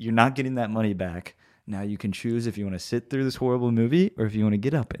done. You're not getting that money back. Now you can choose if you want to sit through this horrible movie or if you want to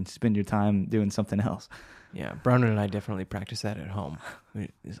get up and spend your time doing something else. Yeah, Brown and I definitely practice that at home.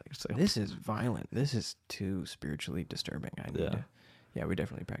 It's like, this is violent. This is too spiritually disturbing. We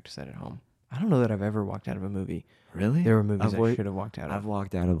definitely practice that at home. I don't know that I've ever walked out of a movie. Really? There were movies I should have walked out of. I've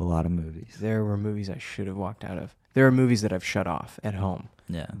walked out of a lot of movies. There were movies I should have walked out of. There are movies that I've shut off at home.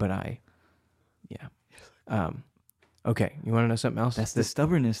 Yeah. But okay, you want to know something else? That's the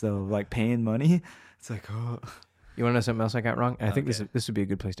stubbornness, though, like paying money. It's like, oh. You want to know something else I got wrong? And I think this would be a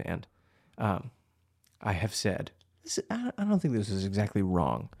good place to end. I have said, I don't think this is exactly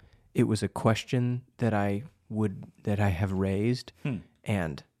wrong. It was a question that I have raised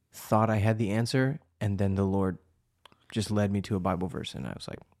and thought I had the answer, and then the Lord just led me to a Bible verse, and I was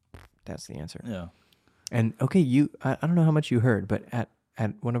like, that's the answer. Yeah. And okay, I don't know how much you heard, but at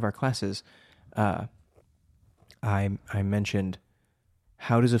one of our classes, I mentioned,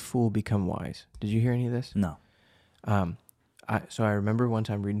 how does a fool become wise? Did you hear any of this? No. So I remember one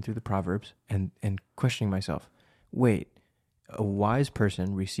time reading through the Proverbs and questioning myself, wait, a wise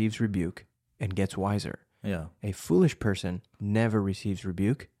person receives rebuke and gets wiser. Yeah. A foolish person never receives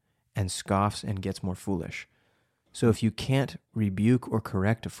rebuke and scoffs and gets more foolish. So if you can't rebuke or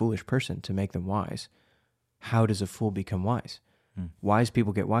correct a foolish person to make them wise, how does a fool become wise? Wise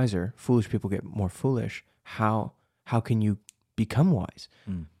people get wiser, foolish people get more foolish. How can you become wise?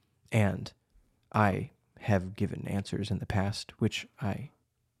 And I have given answers in the past, which I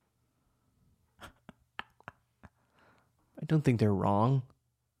don't think they're wrong.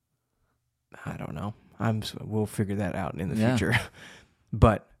 I don't know. We'll figure that out in the future.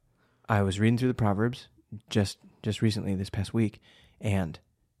 But I was reading through the Proverbs just recently this past week, and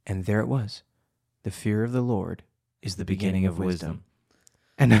there it was. The fear of the Lord is the beginning of wisdom.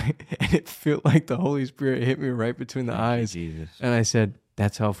 And it felt like the Holy Spirit hit me right between the eyes. Jesus. And I said,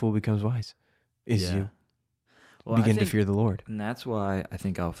 that's how a fool becomes wise. You begin to fear the Lord. And that's why I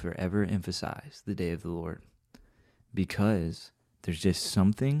think I'll forever emphasize the day of the Lord. Because there's just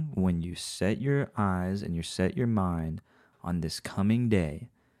something when you set your eyes and you set your mind on this coming day,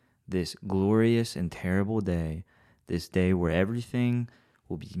 this glorious and terrible day, this day where everything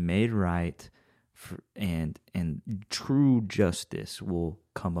will be made right, and true justice will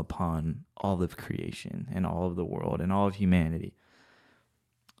come upon all of creation and all of the world and all of humanity.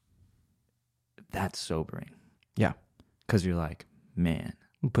 That's sobering. Yeah. Because you're like, man.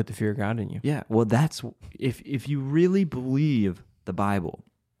 Put the fear of God in you. Yeah, well, that's, if you really believe the Bible,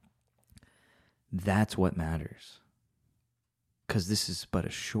 that's what matters. Because this is but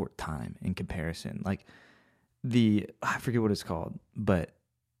a short time in comparison. Like, I forget what it's called, but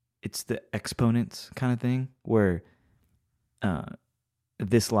it's the exponents kind of thing, where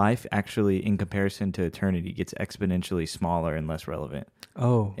this life actually, in comparison to eternity, gets exponentially smaller and less relevant.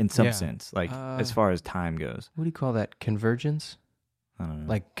 Oh, in some sense, like as far as time goes. What do you call that? Convergence? I don't know.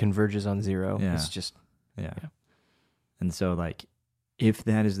 Like converges on zero. Yeah. It's just yeah. And so, like, if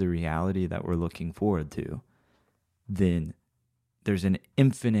that is the reality that we're looking forward to, then there's an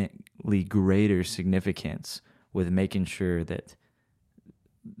infinitely greater significance with making sure that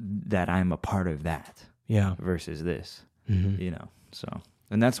I'm a part of that. Yeah. Versus this, So,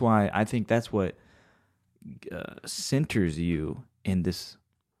 and that's why I think that's what centers you in this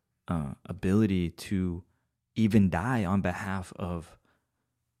ability to even die on behalf of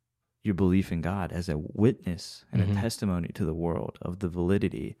your belief in God as a witness and Mhm. a testimony to the world of the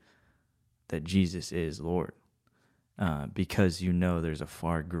validity that Jesus is Lord, because you know there's a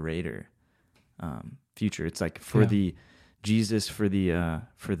far greater future. It's like for Yeah. the Jesus, for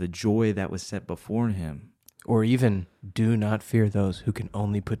the joy that was set before him. Or even, do not fear those who can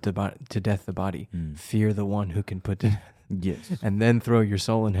only put to death the body. Fear the one who can put to death. Yes. And then throw your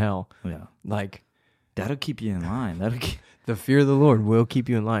soul in hell. Yeah. Like, That'll keep you in line. the fear of the Lord will keep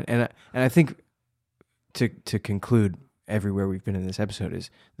you in line. And I think to conclude everywhere we've been in this episode is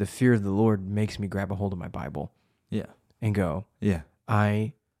the fear of the Lord makes me grab a hold of my Bible Yeah. and go, Yeah.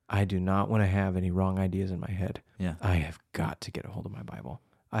 I do not want to have any wrong ideas in my head. Yeah. I have got to get a hold of my Bible.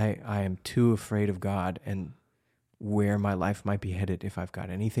 I am too afraid of God and where my life might be headed if I've got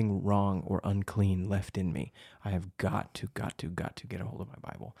anything wrong or unclean left in me. I have got to get a hold of my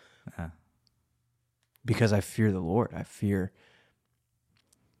Bible. Because I fear the Lord. I fear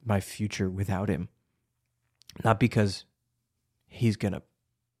my future without him. Not because he's going to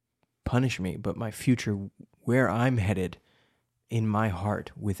punish me, but my future, where I'm headed in my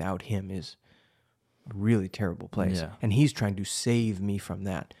heart without him, is a really terrible place. Yeah. And he's trying to save me from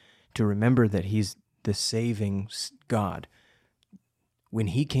that. To remember that he's the saving God. When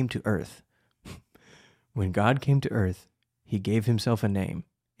he came to earth, when God came to earth, he gave himself a name,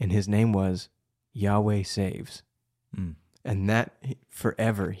 and his name was Yahweh Saves. And that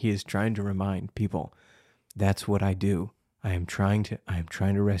forever he is trying to remind people, that's what I do. I am trying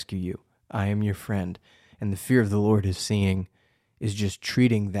to rescue you. I am your friend. And the fear of the Lord is just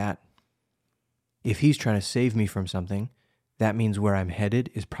treating that. If he's trying to save me from something, that means where I'm headed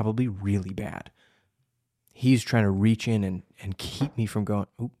is probably really bad. He's trying to reach in and keep me from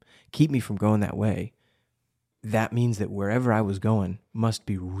going that way. That means that wherever I was going must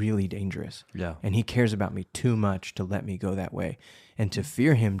be really dangerous. Yeah. And he cares about me too much to let me go that way. And to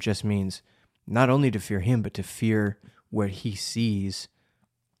fear him just means not only to fear him, but to fear what he sees.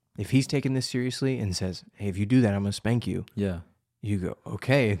 If he's taking this seriously and says, hey, if you do that, I'm going to spank you. Yeah. You go,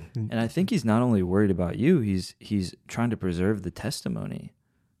 okay. And I think he's not only worried about you, he's trying to preserve the testimony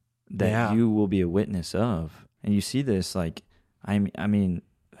that you will be a witness of. And you see this, like, I mean,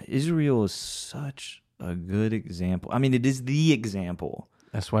 Israel is such a good example. I mean, it is the example.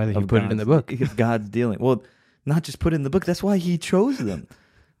 That's why he put it in the book. God's dealing. Well, not just put it in the book. That's why he chose them.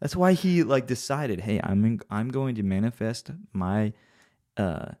 That's why he decided, hey, I'm going to manifest my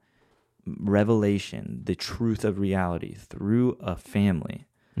revelation, the truth of reality through a family.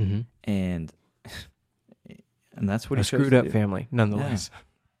 Mm-hmm. And that's what a he chose screwed to up do. family, nonetheless.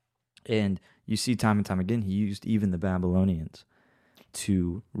 Yeah. And you see time and time again, he used even the Babylonians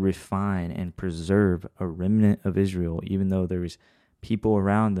to refine and preserve a remnant of Israel, even though there was people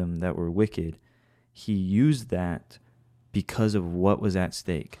around them that were wicked. He used that because of what was at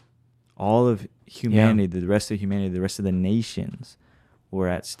stake. All of humanity, the rest of humanity, the rest of the nations were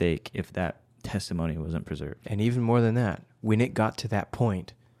at stake if that testimony wasn't preserved. And even more than that, when it got to that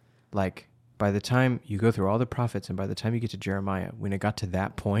point, like by the time you go through all the prophets and by the time you get to Jeremiah, when it got to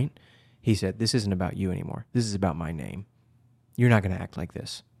that point, he said, this isn't about you anymore. This is about my name. You're not going to act like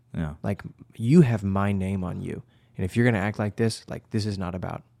this. Yeah. Like, you have my name on you. And if you're going to act like this is not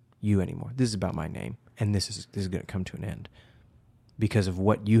about you anymore. This is about my name. And this is going to come to an end because of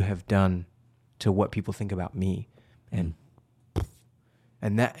what you have done to what people think about me. And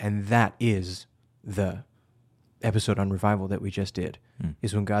that is the episode on revival that we just did,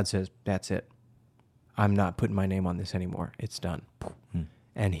 is when God says, that's it. I'm not putting my name on this anymore. It's done.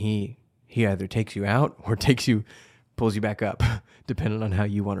 And he either takes you out or pulls you back up, depending on how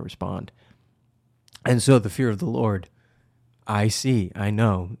you want to respond. And so the fear of the Lord, I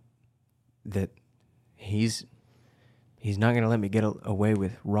know that he's not going to let me get away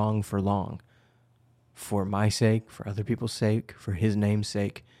with wrong for long, for my sake, for other people's sake, for his name's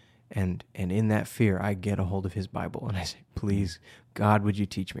sake. And in that fear, I get a hold of his Bible and I say, please, God, would you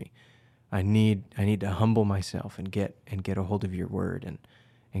teach me? I need to humble myself and get a hold of your word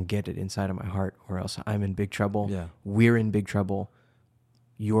and get it inside of my heart, or else I'm in big trouble. Yeah. We're in big trouble.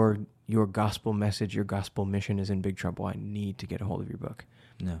 Your gospel message, your gospel mission is in big trouble. I need to get a hold of your book.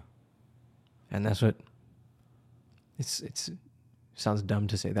 Yeah. And that's what it sounds dumb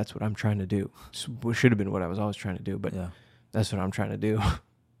to say. That's what I'm trying to do. It should have been what I was always trying to do, but that's what I'm trying to do.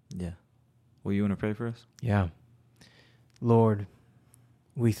 Yeah. Well, you want to pray for us? Yeah. Lord,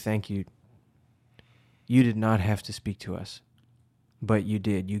 we thank you. You did not have to speak to us, but you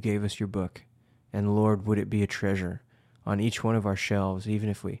did. You gave us your book. And Lord, would it be a treasure on each one of our shelves, even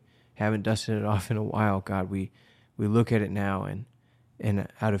if we haven't dusted it off in a while. God, we look at it now, and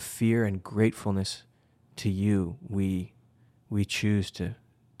out of fear and gratefulness to you, we choose to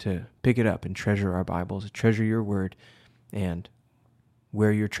to pick it up and treasure our Bibles, treasure your word, and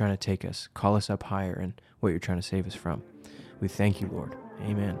where you're trying to take us. Call us up higher and what you're trying to save us from. We thank you, Lord.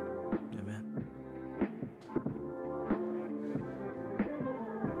 Amen.